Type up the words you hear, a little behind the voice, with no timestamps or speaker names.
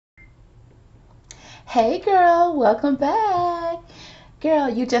Hey girl, welcome back. Girl,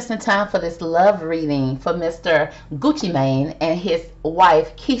 you just in time for this love reading for Mr. Gucci Mane and his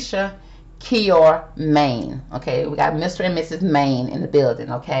wife Keyshia K. Mane. Okay, we got Mr. and Mrs. Mane in the building.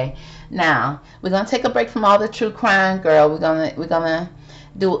 Okay, now we're gonna take a break from all the true crime, girl. We're gonna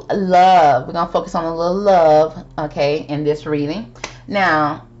do love. We're gonna focus on a little love. Okay, in this reading.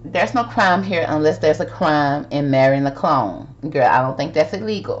 Now there's no crime here unless there's a crime in marrying a clone. Girl, I don't think that's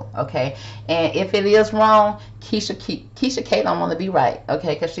illegal, okay? And if it is wrong, Keyshia K don't want to be right,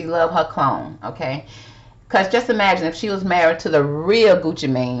 okay? Because she loved her clone, okay? Because just imagine if she was married to the real Gucci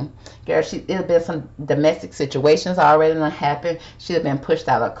Mane, girl, it'd have been some domestic situations already done happened. She'd have been pushed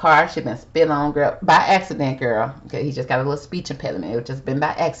out of a car. She'd been spit on, girl, by accident, girl. Okay, he just got a little speech impediment. It would just been by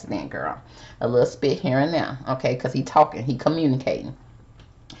accident, girl. A little spit here and there, okay? Because he talking, he communicating.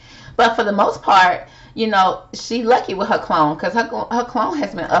 But for the most part, she lucky with her clone because her clone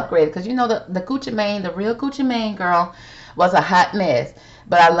has been upgraded. Because the Gucci Mane, the real Gucci Mane girl, was a hot mess.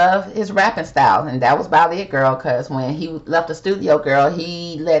 But I love his rapping style, and that was about it, girl. Because when he left the studio, girl,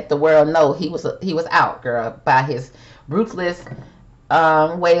 he let the world know he was out, girl, by his ruthless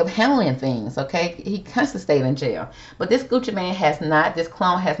way of handling things. Okay, he constantly stayed in jail. But this Gucci Mane has not. This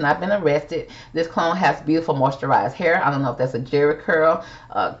clone has not been arrested. This clone has beautiful moisturized hair. I don't know if that's a Jerry curl,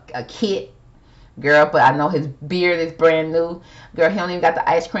 a kit, girl, but I know his beard is brand new. Girl, he don't even got the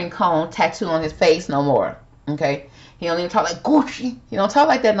ice cream cone tattoo on his face no more. Okay, he don't even talk like Gucci. He don't talk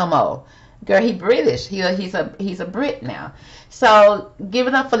like that no more. Girl, he British. He's a Brit now. So give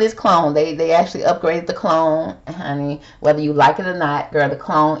it up for this clone. They actually upgraded the clone, honey. Whether you like it or not, girl, the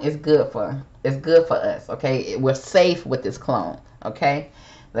clone is good for us. Okay, we're safe with this clone. Okay,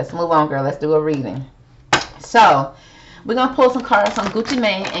 let's move on, girl. Let's do a reading. So we're gonna pull some cards on Gucci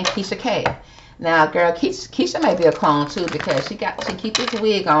Mane and Keyshia K. Now, girl, Keyshia may be a clone too because she keep this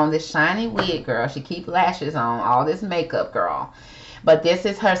wig on, this shiny wig, girl. She keep lashes on, all this makeup, girl. But this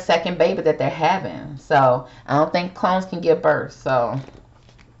is her second baby that they're having. So I don't think clones can give birth. So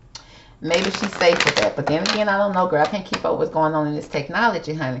maybe she's safe with that. But then again, I don't know, girl. I can't keep up what's going on in this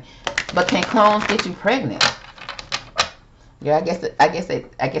technology, honey. But can clones get you pregnant? Yeah, I guess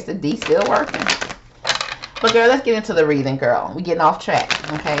the D still working. But girl, let's get into the reading, girl. We're getting off track.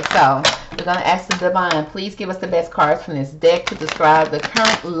 Okay, so we're gonna ask the divine, please give us the best cards from this deck to describe the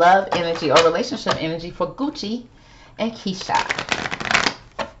current love energy or relationship energy for Gucci and Keyshia.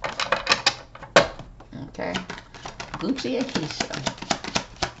 Okay, Gucci and Keyshia.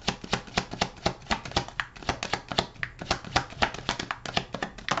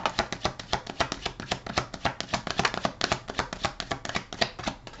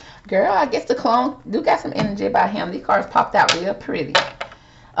 Girl, I guess the clone do got some energy about him. These cards popped out real pretty.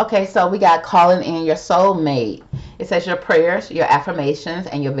 Okay, so we got calling in your soulmate. It says your prayers, your affirmations,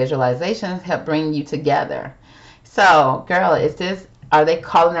 and your visualizations help bring you together. So, girl, are they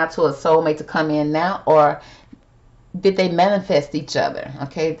calling out to a soulmate to come in now, or did they manifest each other?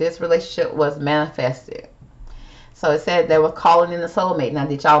 Okay, this relationship was manifested. So it said they were calling in the soulmate. Now,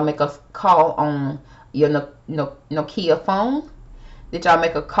 did y'all make a call on your Nokia phone? Did y'all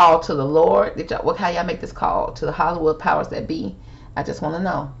make a call to the Lord? How y'all make this call to the Hollywood powers that be? I just want to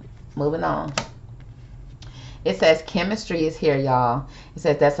know. Moving on. It says chemistry is here, y'all. It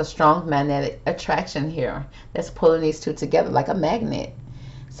says that's a strong magnetic attraction here that's pulling these two together like a magnet.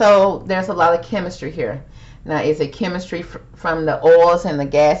 So there's a lot of chemistry here. Now, is it chemistry from the oils and the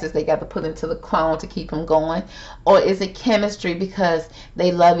gases they got to put into the clone to keep them going? Or is it chemistry because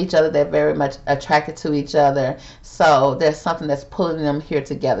they love each other, they're very much attracted to each other, so there's something that's pulling them here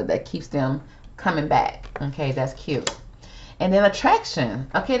together that keeps them coming back? Okay, that's cute. And then attraction.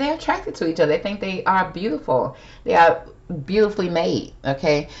 Okay, they're attracted to each other. They think they are beautiful. They are beautifully made.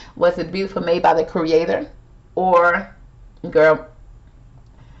 Okay, was it beautiful made by the creator, or girl,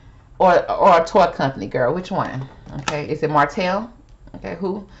 or a toy company, girl? Which one? Okay, is it Martell? Okay,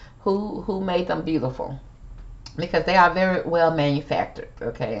 who made them beautiful? Because they are very well manufactured.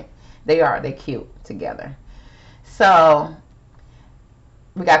 Okay, they're cute together. So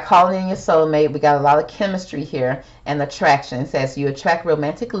we got calling in your soulmate. We got a lot of chemistry here, and attraction. It says you attract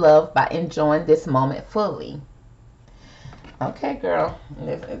romantic love by enjoying this moment fully. Okay, girl,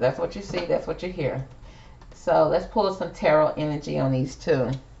 that's what you see. That's what you hear. So let's pull some tarot energy on these two.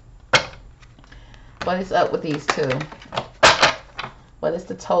 What is up with these two? What is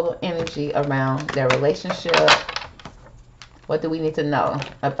the total energy around their relationship? What do we need to know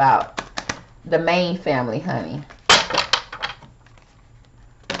about the Mane family, honey,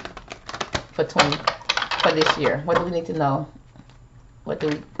 for this year? What do we need to know? What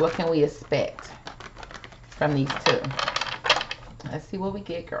can we expect from these two? Let's see what we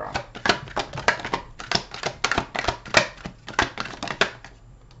get, girl.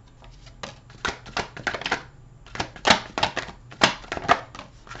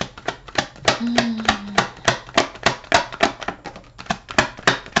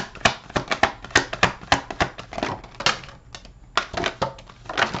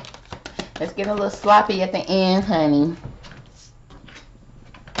 It's getting a little sloppy at the end, honey.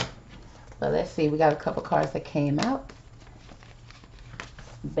 But let's see. We got a couple cards that came out.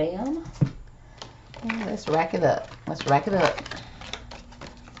 Bam. And let's rack it up. Let's rack it up.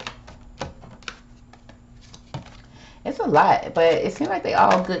 It's a lot, but it seems like they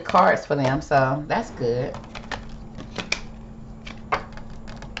all good cards for them, so that's good.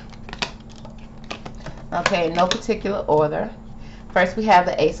 Okay, no particular order. First, we have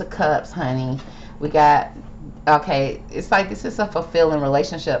the Ace of Cups, honey. We got, okay, it's like this is a fulfilling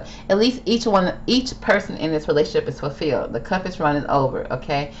relationship. At least each person in this relationship is fulfilled. The cup is running over,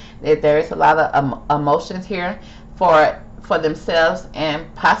 okay? There is a lot of emotions here for themselves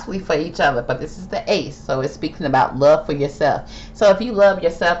and possibly for each other, but this is the Ace, so it's speaking about love for yourself. So if you love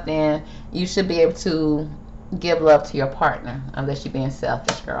yourself, then you should be able to give love to your partner, unless you're being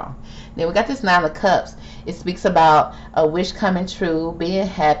selfish, girl. Then we got this Nine of Cups. It speaks about a wish coming true, being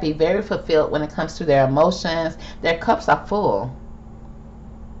happy, very fulfilled when it comes to their emotions. Their cups are full.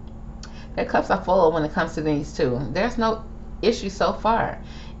 Their cups are full when it comes to these two. There's no issue so far.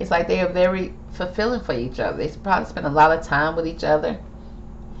 It's like they are very fulfilling for each other. They probably spend a lot of time with each other.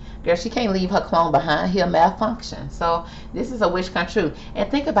 Girl, she can't leave her clone behind. He'll malfunction. So this is a wish come true. And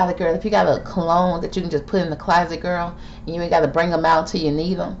think about it, girl. If you got a clone that you can just put in the closet, girl, and you ain't got to bring them out until you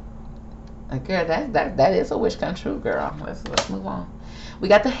need them, girl, that is a wish come true, girl. Let's move on. We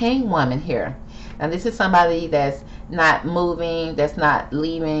got the Hanged Woman here. Now this is somebody that's not moving, that's not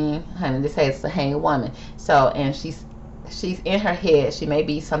leaving. Honey, this says the Hanged Woman. So, and she's in her head. She may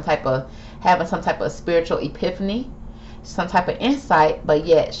be having some type of spiritual epiphany, some type of insight, but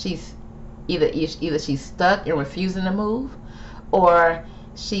yet she's either she's stuck and refusing to move, or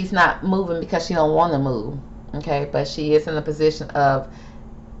she's not moving because she don't want to move. Okay, but she is in a position of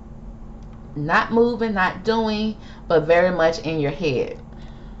not moving, not doing, but very much in your head.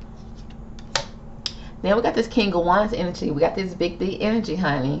 Then we got this King of Wands energy. We got this Big D energy,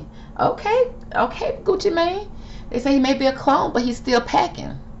 honey. Okay, Gucci Mane. They say he may be a clone, but he's still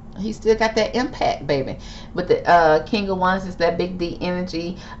packing. He still got that impact, baby. But the King of Wands is that Big D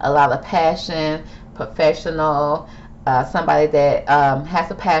energy, a lot of passion, professional, somebody that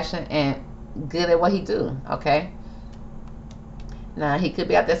has a passion and good at what he do, okay? Now, he could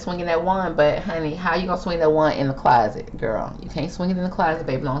be out there swinging that wand, but, honey, how you going to swing that wand in the closet, girl? You can't swing it in the closet,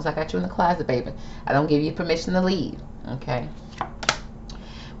 baby. As long as I got you in the closet, baby, I don't give you permission to leave, okay?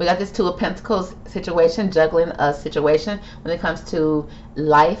 We got this Two of Pentacles situation, juggling a situation when it comes to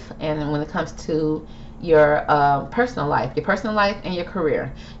life and when it comes to your personal life and your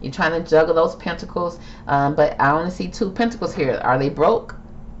career. You're trying to juggle those pentacles, but I only see two pentacles here. Are they broke?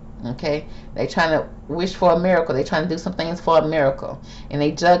 Okay, they trying to wish for a miracle. They trying to do some things for a miracle, and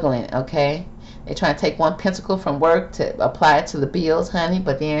they juggling. Okay, they trying to take one pentacle from work to apply it to the bills, honey.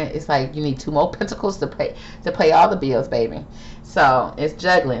 But then it's like you need two more pentacles to pay all the bills, baby. So it's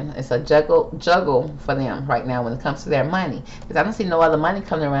juggling. It's a juggle for them right now when it comes to their money. Because I don't see no other money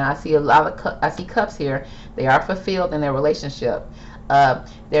coming around. I see a lot of I see cups here. They are fulfilled in their relationship.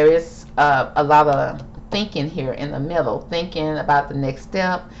 There is a lot of thinking here in the middle, thinking about the next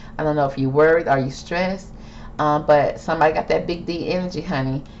step. I don't know if you're worried or you stressed, but somebody got that Big D energy,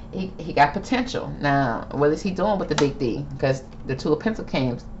 honey. He got potential. Now, what is he doing with the Big D? Because the Two of Pentacles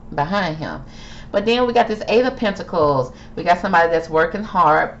came behind him. But then we got this Eight of Pentacles. We got somebody that's working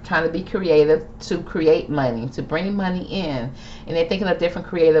hard, trying to be creative to create money, to bring money in. And they're thinking of different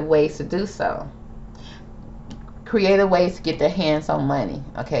creative ways to do so. Creative ways to get their hands on money,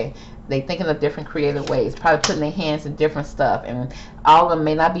 okay? They thinking of different creative ways, probably putting their hands in different stuff, and all of them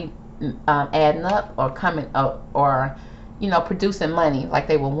may not be adding up or coming up or, you know, producing money like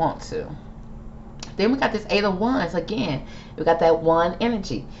they would want to. Then we got this Eight of Wands again. We got that wand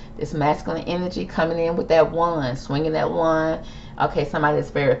energy, this masculine energy coming in with that wand, swinging that wand. Okay, somebody that's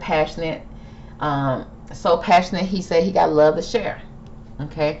very passionate, so passionate he said he got love to share.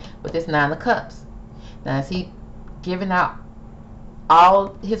 Okay, with this Nine of Cups. Now is he giving out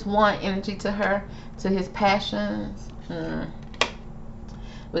all his wand energy to her, to his passions?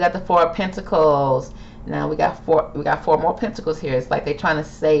 We got the Four of Pentacles. Now we got four more pentacles here. It's like they're trying to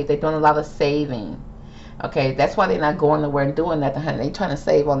save. They're doing a lot of saving. Okay, that's why they're not going nowhere and doing nothing, honey. They're trying to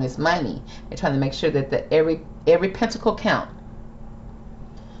save on this money. They're trying to make sure that every pentacle count.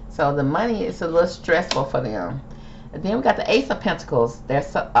 So the money is a little stressful for them. And then we got the Ace of Pentacles.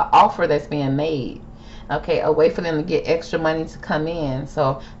 There's an offer that's being made. Okay, a way for them to get extra money to come in.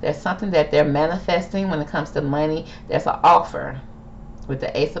 So there's something that they're manifesting when it comes to money. There's an offer with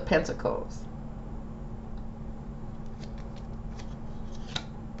the Ace of Pentacles.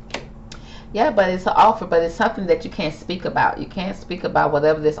 Yeah, but it's an offer, but it's something that you can't speak about. You can't speak about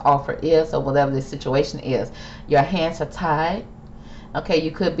whatever this offer is or whatever this situation is. Your hands are tied. Okay,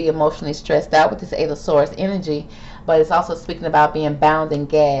 you could be emotionally stressed out with this Eight of Swords energy, but it's also speaking about being bound and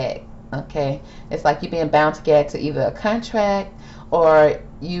gagged. Okay, it's like you being bound to gag to either a contract or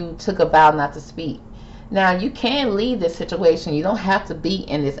you took a vow not to speak. Now you can leave this situation. You don't have to be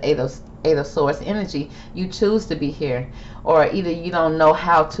in this Eight of Swords energy. You choose to be here, or either you don't know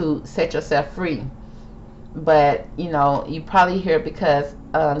how to set yourself free. But you know, you probably here because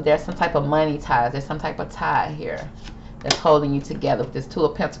there's some type of money ties. There's some type of tie here that's holding you together with this Two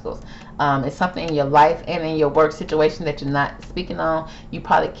of Pentacles. It's something in your life and in your work situation that you're not speaking on. You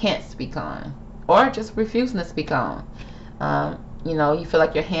probably can't speak on, or just refusing to speak on. You know, you feel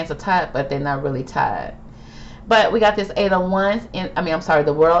like your hands are tied, but they're not really tied. But we got this Eight of Wands, I'm sorry,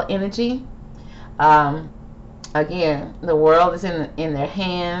 the World energy. Again, the world is in their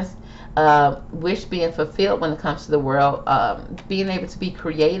hands. Wish being fulfilled when it comes to the world. Being able to be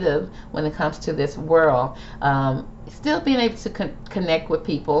creative when it comes to this world. Still being able to connect with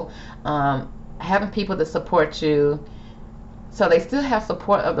people. Having people to support you. So they still have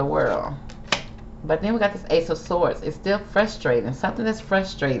support of the world. But then we got this Ace of Swords. It's still frustrating. Something that's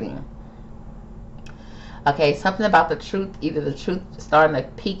frustrating. Okay, something about the truth. Either the truth starting to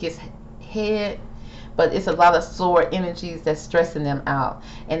peek its head, but it's a lot of sword energies that's stressing them out.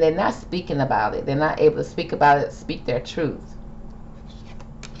 And they're not speaking about it. They're not able to speak about it, speak their truth.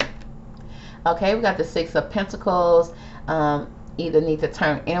 Okay, we got the Six of Pentacles. Either need to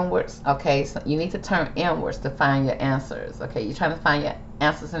turn inwards. Okay, so you need to turn inwards to find your answers. Okay, you're trying to find your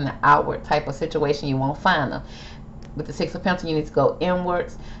answers in the outward type of situation, you won't find them. With the Six of Pentacles, you need to go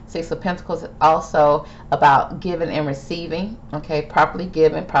inwards. Six of Pentacles is also about giving and receiving. Okay, properly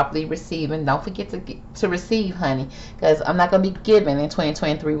giving, properly receiving. Don't forget to receive, honey, because I'm not going to be giving in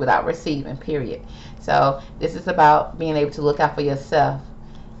 2023 without receiving, period. So this is about being able to look out for yourself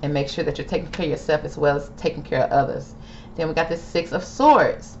and make sure that you're taking care of yourself as well as taking care of others. Then we got the Six of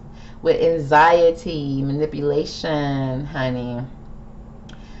Swords with anxiety, manipulation, honey.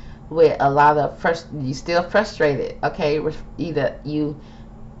 With a lot of you still frustrated. Okay, either you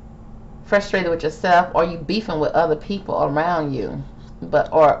frustrated with yourself or you beefing with other people around you. But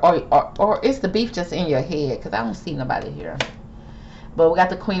or it's the beef just in your head, because I don't see nobody here. But we got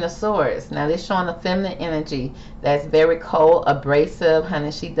the Queen of Swords. Now this showing a feminine energy that's very cold, abrasive,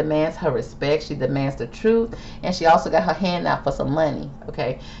 honey. She demands her respect. She demands the truth. And she also got her hand out for some money.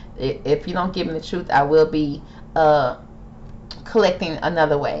 Okay. If you don't give me the truth, I will be collecting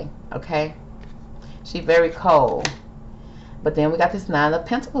another way. Okay. She very cold. But then we got this Nine of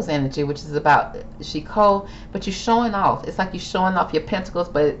Pentacles energy, which is about, she cold, but you're showing off. It's like you're showing off your pentacles,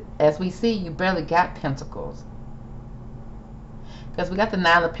 but as we see, you barely got pentacles. Because we got the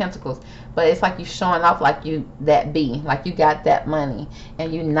Nine of Pentacles, but it's like you showing off like you like you got that money,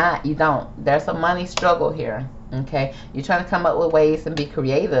 and you don't. There's a money struggle here. Okay, you're trying to come up with ways and be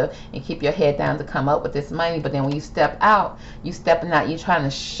creative and keep your head down to come up with this money, but then when you step out, you're trying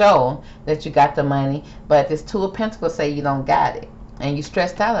to show that you got the money, but this Two of Pentacles say you don't got it, and you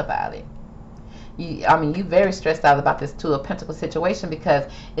stressed out about it. You very stressed out about this Two of Pentacles situation,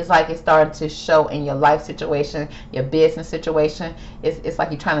 because it's like it's starting to show in your life situation, your business situation. It's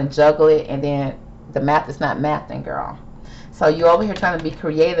like you're trying to juggle it, and then the math is not mathing, girl. So you're over here trying to be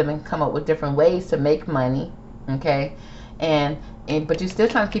creative and come up with different ways to make money, okay? But you're still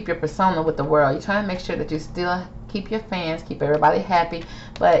trying to keep your persona with the world. You're trying to make sure that you still keep your fans, keep everybody happy,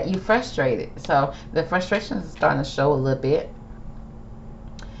 but you're frustrated. So the frustration is starting to show a little bit.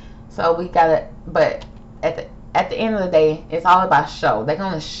 So we gotta, but at the end of the day, it's all about show. They're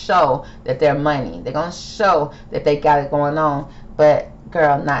gonna show that they're money. They're gonna show that they got it going on. But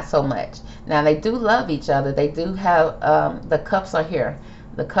girl, not so much. Now they do love each other. They do have the cups are here.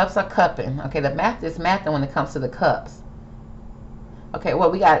 The cups are cupping. Okay, the math is mathing when it comes to the cups. Okay, well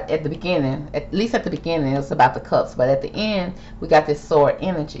we got at the beginning, at least at the beginning, it was about the cups. But at the end, we got this sword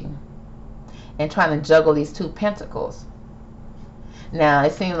energy and trying to juggle these two pentacles. Now,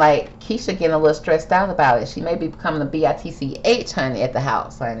 it seems like Keyshia getting a little stressed out about it. She may be becoming a bitch, honey, at the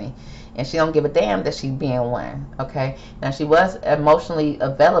house, honey. And she don't give a damn that she's being one, okay? Now, she was emotionally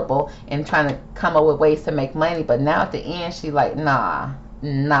available and trying to come up with ways to make money. But now at the end, she like, nah.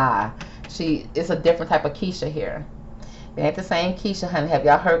 It's a different type of Keyshia here. It ain't the same Keyshia, honey. Have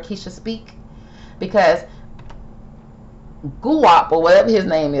y'all heard Keyshia speak? Because Guwap, or whatever his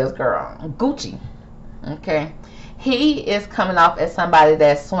name is, girl, Gucci, okay? He is coming off as somebody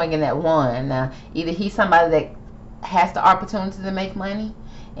that's swinging at one. Now, either he's somebody that has the opportunity to make money,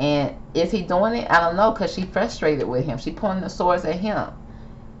 and is he doing it? I don't know, because she's frustrated with him. She pointing the swords at him.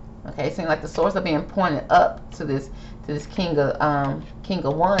 Okay, it seems like the swords are being pointed up to this King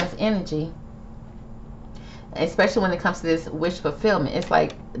of Wands energy. Especially when it comes to this wish fulfillment. It's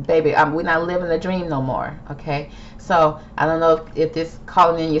like, baby, we're not living the dream no more. Okay, so I don't know if this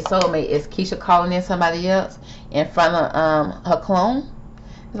calling in your soulmate is Keyshia calling in somebody else in front of her clone.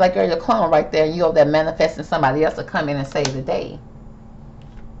 It's like, girl, your clone right there, and you over there manifesting somebody else to come in and save the day.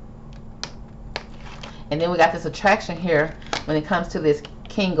 And then we got this attraction here when it comes to this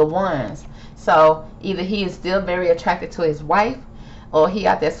King of Wands. So either he is still very attracted to his wife, or he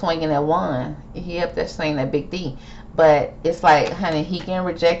out there swinging that wand. He up there swinging that big D. But it's like, honey, he getting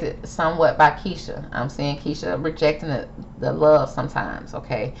rejected somewhat by Keyshia. I'm seeing Keyshia rejecting the love sometimes,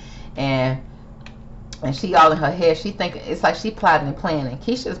 okay? And she all in her head. She thinking, it's like she plotting and planning.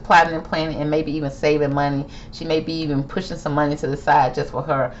 Keyshia is plotting and planning and maybe even saving money. She may be even pushing some money to the side just for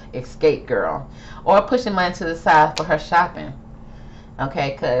her escape, girl. Or pushing money to the side for her shopping.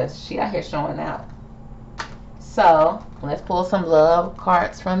 Okay, because she out here showing out. So, let's pull some love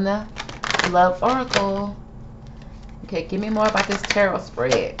cards from the Love Oracle. Okay, give me more about this tarot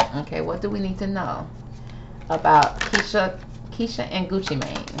spread. Okay, what do we need to know about Keyshia and Gucci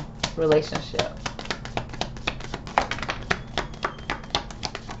Mane relationship?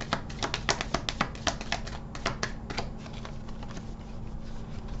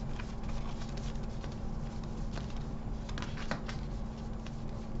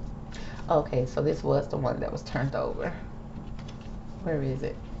 Okay, so this was the one that was turned over. Where is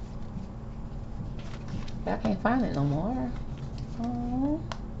it? I can't find it no more. Oh.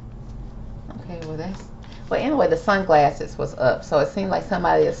 Okay, well that's... Well, anyway, the sunglasses was up. So it seemed like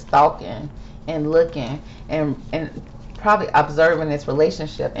somebody is stalking and looking and probably observing this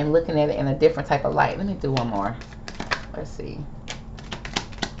relationship and looking at it in a different type of light. Let me do one more. Let's see.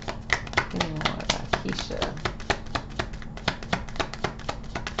 Give me more about Keyshia.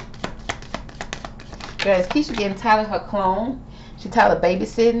 Guys, Keyshia getting tired of her clone. She tired of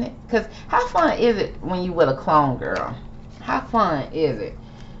babysitting it. Because how fun is it when you with a clone, girl? How fun is it?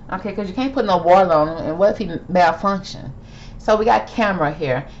 Okay, because you can't put no water on him. And what if he malfunction? So we got camera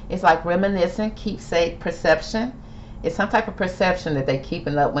here. It's like reminiscent, keepsake, perception. It's some type of perception that they're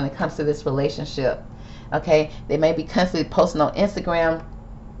keeping up when it comes to this relationship. Okay, they may be constantly posting on Instagram,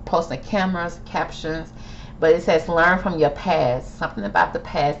 posting cameras, captions. But it says learn from your past. Something about the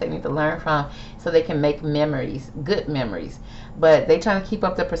past they need to learn from so they can make memories, good memories. But they trying to keep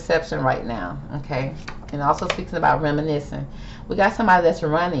up the perception right now, okay? And also speaking about reminiscing. We got somebody that's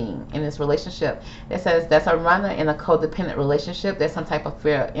running in this relationship. That says that's a runner in a codependent relationship. There's some type of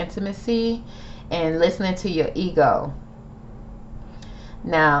fear of intimacy and listening to your ego.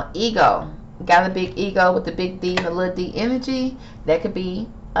 Now, ego. Got a big ego with the big D and the little d energy. That could be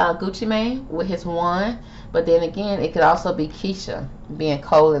Gucci Mane with his wand. But then again, it could also be Keyshia being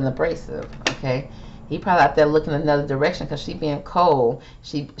cold and abrasive, okay? He probably out there looking another direction because she being cold.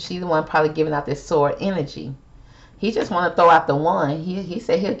 She the one probably giving out this sword energy. He just want to throw out the one. He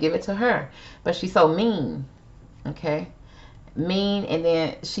said he'll give it to her. But she's so mean, okay? Mean, and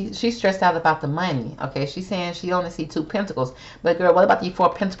then she's stressed out about the money, okay? She's saying she only see 2 pentacles. But girl, what about the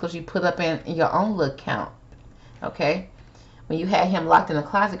 4 pentacles you put up in your own little count, okay? When you had him locked in the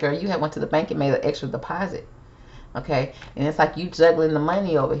closet, girl, you had went to the bank and made an extra deposit. Okay? And it's like you juggling the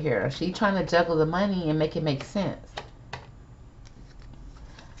money over here. She trying to juggle the money and make it make sense.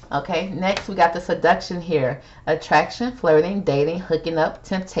 Okay? Next, we got the seduction here. Attraction, flirting, dating, hooking up,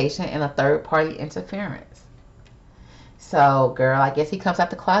 temptation, and a third-party interference. So, girl, I guess he comes out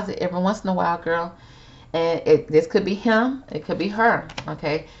the closet every once in a while, girl. And this could be him. It could be her.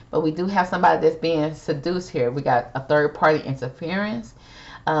 Okay? But we do have somebody that's being seduced here. We got a third-party interference.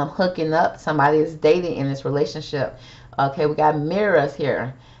 Hooking up. Somebody is dating in this relationship. Okay? We got mirrors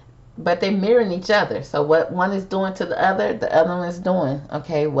here. But they're mirroring each other. So what one is doing to the other one is doing.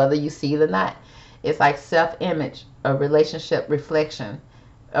 Okay? Whether you see it or not. It's like self-image. A relationship reflection.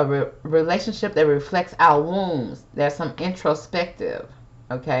 A relationship that reflects our wounds. There's some introspective.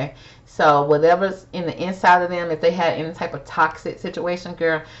 Okay, so whatever's in the inside of them, if they had any type of toxic situation,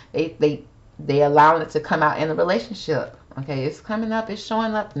 girl, they allowing it to come out in the relationship. Okay, it's coming up, it's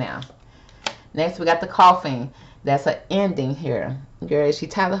showing up now. Next, we got the coughing. That's an ending here. Girl, is she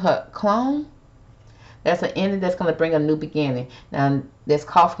tired of her clone? That's an ending that's going to bring a new beginning. Now, this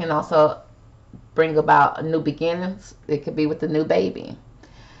cough can also bring about a new beginnings. It could be with the new baby.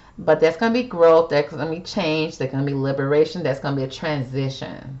 But there's going to be growth. There's going to be change. There's going to be liberation. There's going to be a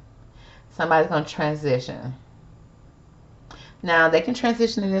transition. Somebody's going to transition. Now, they can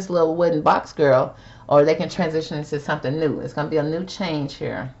transition in this little wooden box, girl, or they can transition into something new. It's going to be a new change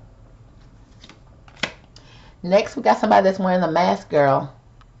here. Next, we got somebody that's wearing a mask, girl.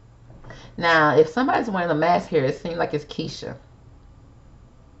 Now, if somebody's wearing a mask here, it seems like it's Keyshia.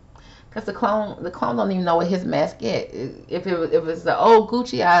 Because the clone don't even know what his mask is. If it was the old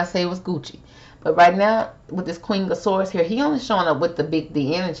Gucci, I'd say it was Gucci. But right now, with this Queen of Swords here, he only showing up with the big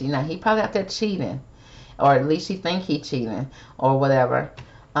D energy. Now, he probably out there cheating. Or at least he think he cheating. Or whatever.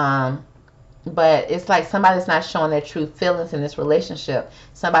 But it's like somebody's not showing their true feelings in this relationship.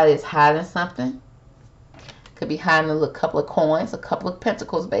 Somebody is hiding something. Could be hiding a little couple of coins, a couple of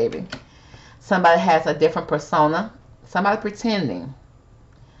pentacles, baby. Somebody has a different persona. Somebody pretending.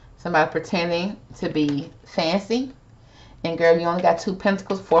 Somebody pretending to be fancy. And girl, you only got 2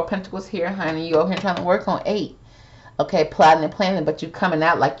 pentacles, 4 pentacles here, honey. You over here trying to work on 8. Okay, plotting and planning, but you coming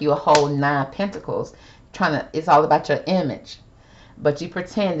out like you a whole 9 pentacles. It's all about your image. But you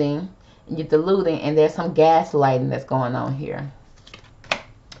pretending, you're deluding, and there's some gaslighting that's going on here.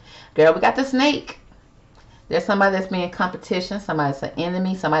 Girl, we got the snake. There's somebody that's being in competition. Somebody's an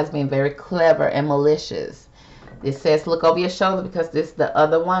enemy. Somebody's being very clever and malicious. It says look over your shoulder because this is the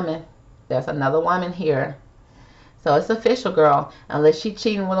other woman. There's another woman here. So it's official, girl. Unless she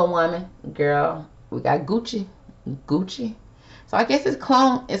cheating with a woman, girl, we got Gucci. Gucci. So I guess this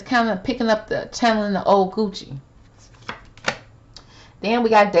clone is kind of picking up the channeling the old Gucci. Then we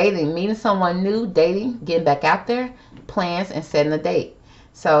got dating. Meeting someone new, dating, getting back out there, plans, and setting a date.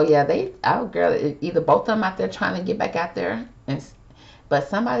 So yeah, girl, either both of them out there trying to get back out there, but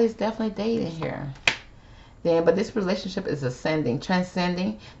somebody's definitely dating here. But this relationship is ascending,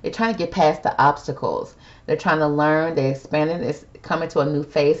 transcending. They're trying to get past the obstacles. They're trying to learn. They're expanding. It's coming to a new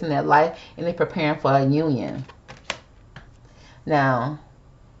phase in their life, and they're preparing for a union. Now,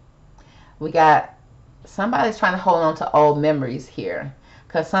 we got somebody's trying to hold on to old memories here,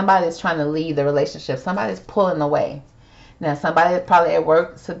 because somebody's trying to leave the relationship. Somebody's pulling away. Now, somebody is probably at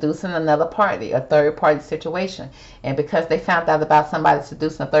work seducing another party, a third party situation. And because they found out about somebody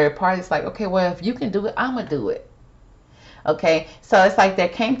seducing a third party, it's like, okay, well, if you can do it, I'm going to do it. Okay, so it's like they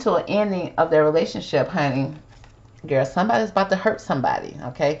came to an ending of their relationship, honey. Girl, somebody's about to hurt somebody,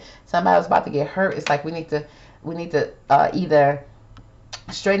 okay? Somebody was about to get hurt. It's like we need to either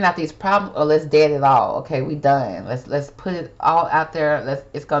straighten out these problems or let's dead it all. Okay, we done. Let's put it all out there.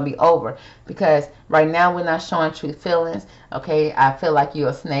 It's gonna be over, because right now we're not showing true feelings. Okay, I feel like you're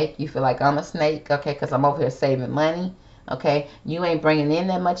a snake. You feel like I'm a snake. Okay, because I'm over here saving money. Okay, you ain't bringing in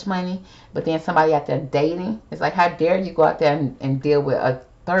that much money, but then somebody out there dating. It's like, how dare you go out there and deal with a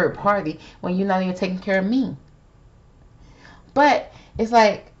third party when you're not even taking care of me? But it's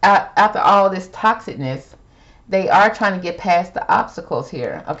like after all this toxicness, they are trying to get past the obstacles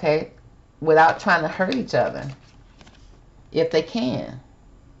here, okay, without trying to hurt each other, if they can.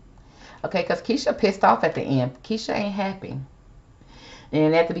 Okay, because Keyshia pissed off at the end. Keyshia ain't happy.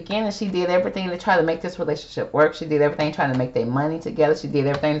 And at the beginning, she did everything to try to make this relationship work. She did everything trying to make their money together. She did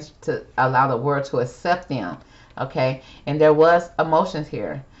everything to allow the world to accept them, okay? And there was emotions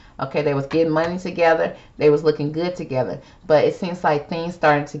here. Okay, they was getting money together. They was looking good together. But it seems like things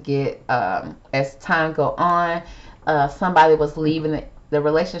started to get, as time go on, somebody was leaving the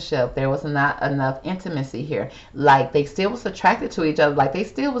relationship. There was not enough intimacy here. Like, they still was attracted to each other. Like, they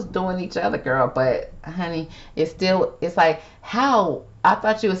still was doing each other, girl. But, honey, it's like, how? I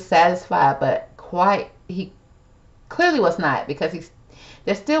thought you was satisfied, but he clearly was not, because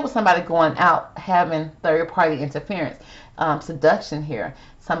there still was somebody going out having third-party interference, seduction here.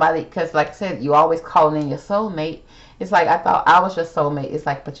 Somebody, because like I said, you always calling in your soulmate. It's like, I thought I was your soulmate. It's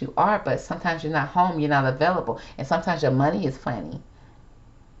like, but you are, but sometimes you're not home, you're not available, and sometimes your money is funny.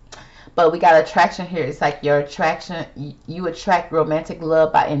 But we got attraction here. It's like your attraction, you attract romantic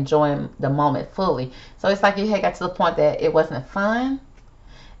love by enjoying the moment fully. So it's like you had got to the point that it wasn't fun.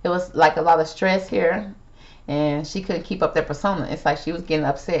 It was like a lot of stress here, and she couldn't keep up that persona. It's like she was getting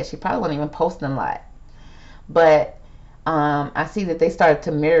upset. She probably wasn't even posting a lot. But I see that they started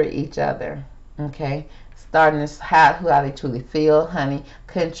to mirror each other. Okay, starting to how they truly feel, honey.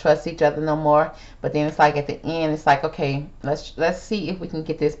 Couldn't trust each other no more. But then it's like at the end, it's like, okay, let's see if we can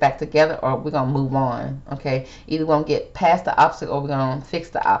get this back together, or we're gonna move on. Okay, either we're gonna get past the obstacle, or we're gonna fix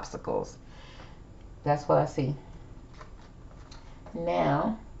the obstacles. That's what I see.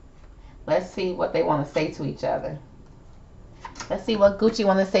 Now, let's see what they want to say to each other. Let's see what Gucci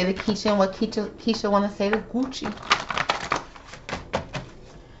want to say to Keyshia and what Keyshia want to say to Gucci.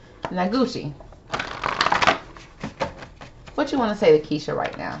 Now, Gucci, what you want to say to Keyshia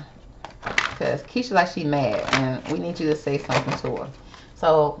right now? Because Keyshia like she mad, and we need you to say something to her.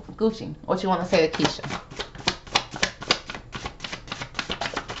 So, Gucci, what you want to say to Keyshia?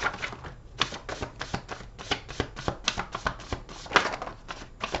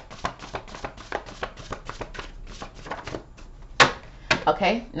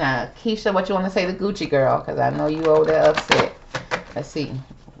 Okay, now Keisha, what you want to say to Gucci girl? Because I know you over there upset. Let's see.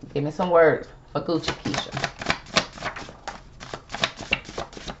 Give me some words for Gucci, Keisha.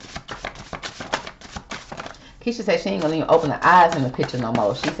 Keisha said she ain't gonna even open her eyes in the picture no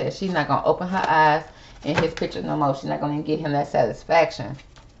more. She said she's not gonna open her eyes in his picture no more. She's not gonna even get him that satisfaction.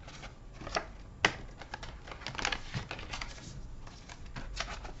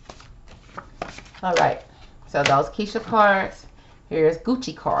 All right. So those Keisha cards. Here's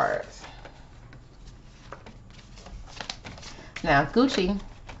Gucci cards. Now Gucci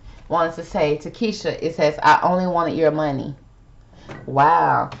wants to say to Keisha, it says, I only wanted your money.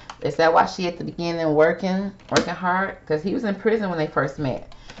 Wow. Is that why she at the beginning working hard? Because he was in prison when they first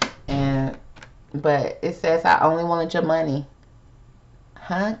met. But it says, I only wanted your money.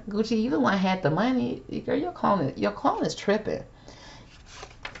 Huh? Gucci, you the one had the money. Girl, your clone is tripping.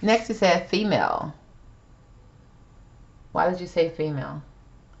 Next he said female. Why did you say female?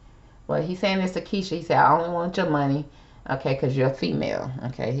 Well, he's saying this to Keisha. He said, I only want your money. Okay, because you're a female.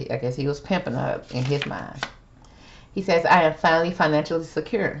 Okay, I guess he was pimping her in his mind. He says, I am finally financially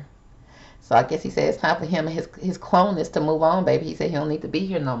secure. So I guess he said it's time for him and his clone is to move on, baby. He said he don't need to be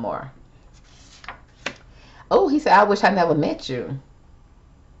here no more. Oh, he said, I wish I never met you.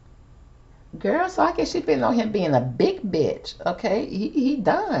 Girl, so I guess she been on him being a big bitch. Okay, he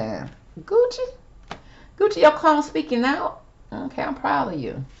done. Gucci, your clone speaking out. Okay, I'm proud of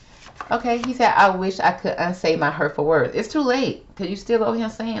you. Okay, he said, I wish I could unsay my hurtful words. It's too late, because you still over here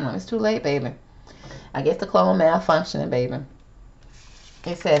saying them. It's too late, baby. I guess the clone malfunctioning, baby.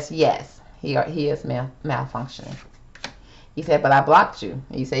 It says, yes, he is malfunctioning. He said, but I blocked you.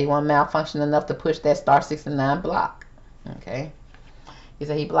 He said he wasn't malfunction enough to push that star 69 block. Okay. He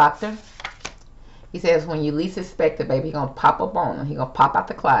said he blocked her. He says when you least expect it, baby, he going to pop up on her. He going to pop out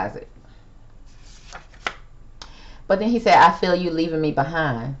the closet. But then he said, I feel you leaving me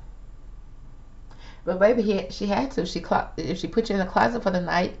behind. But baby, she had to. If she put you in the closet for the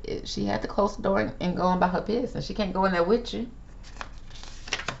night, she had to close the door and go on about her business. She can't go in there with you.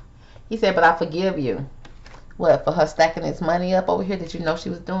 He said, but I forgive you. What, for her stacking his money up over here? Did you know she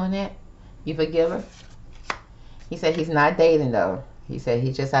was doing that? You forgive her? He said he's not dating, though. He said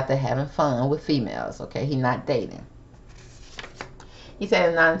he's just out there having fun with females, okay? He's not dating. He said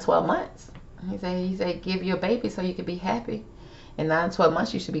in 9 to 12 months. He said give you a baby so you can be happy. In 9 to 12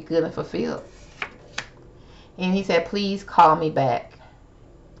 months, you should be good and fulfilled. And he said, please call me back.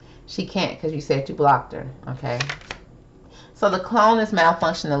 She can't because you said you blocked her, okay? So the clone is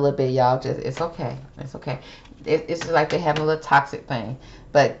malfunctioning a little bit, y'all. It's okay. It's okay. It's just like they're having a little toxic thing.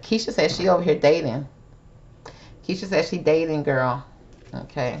 But Keisha said she over here dating. Keisha said she dating, girl.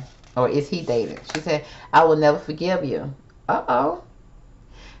 Okay. Or is he dating? She said, I will never forgive you. Uh-oh.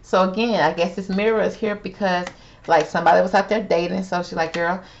 So again, I guess this mirror is here because like somebody was out there dating. So she's like,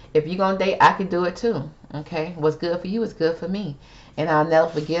 girl, if you're going to date, I can do it too. Okay. What's good for you is good for me. And I'll never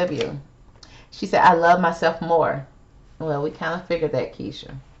forgive you. She said, I love myself more. Well, we kind of figured that,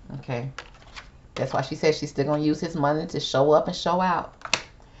 Keisha. Okay. That's why she said she's still going to use his money to show up and show out.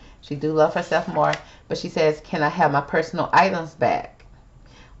 She do love herself more. But she says, can I have my personal items back?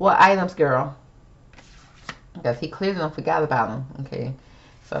 What items, girl? Because he clearly don't forgot about them. Okay.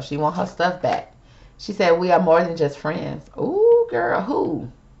 So she want her stuff back. She said, we are more than just friends. Ooh, girl,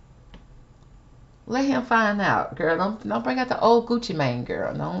 who? Let him find out, girl. Don't bring out the old Gucci Mane,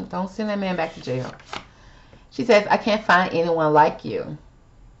 girl. Don't send that man back to jail. She says, I can't find anyone like you.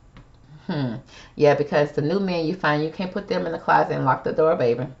 Yeah, because the new men you find, you can't put them in the closet and lock the door,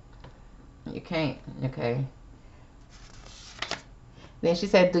 baby. You can't. Okay. Then she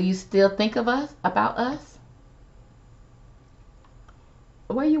said, do you still think of us, about us?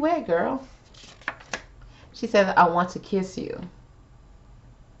 Where you at, girl? She said, I want to kiss you.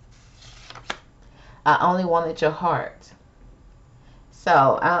 I only wanted your heart.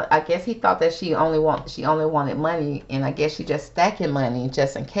 So I guess he thought that she only wanted money, and I guess she just stacking money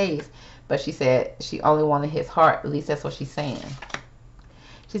just in case. But she said she only wanted his heart. At least that's what she's saying.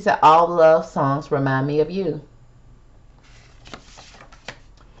 She said all love songs remind me of you.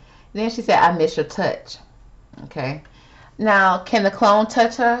 Then she said I miss your touch. Okay. Now can the clone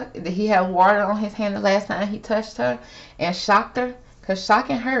touch her? Did he have water on his hand the last time he touched her and shocked her? Because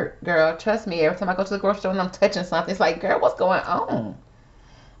shocking hurt, girl. Trust me. Every time I go to the grocery store and I'm touching something, it's like, girl, what's going on?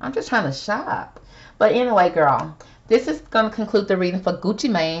 I'm just trying to shop. But anyway, girl, this is going to conclude the reading for Gucci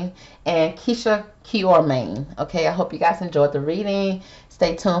Mane and Keyshia K Mane. Okay, I hope you guys enjoyed the reading.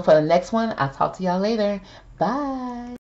 Stay tuned for the next one. I'll talk to y'all later. Bye.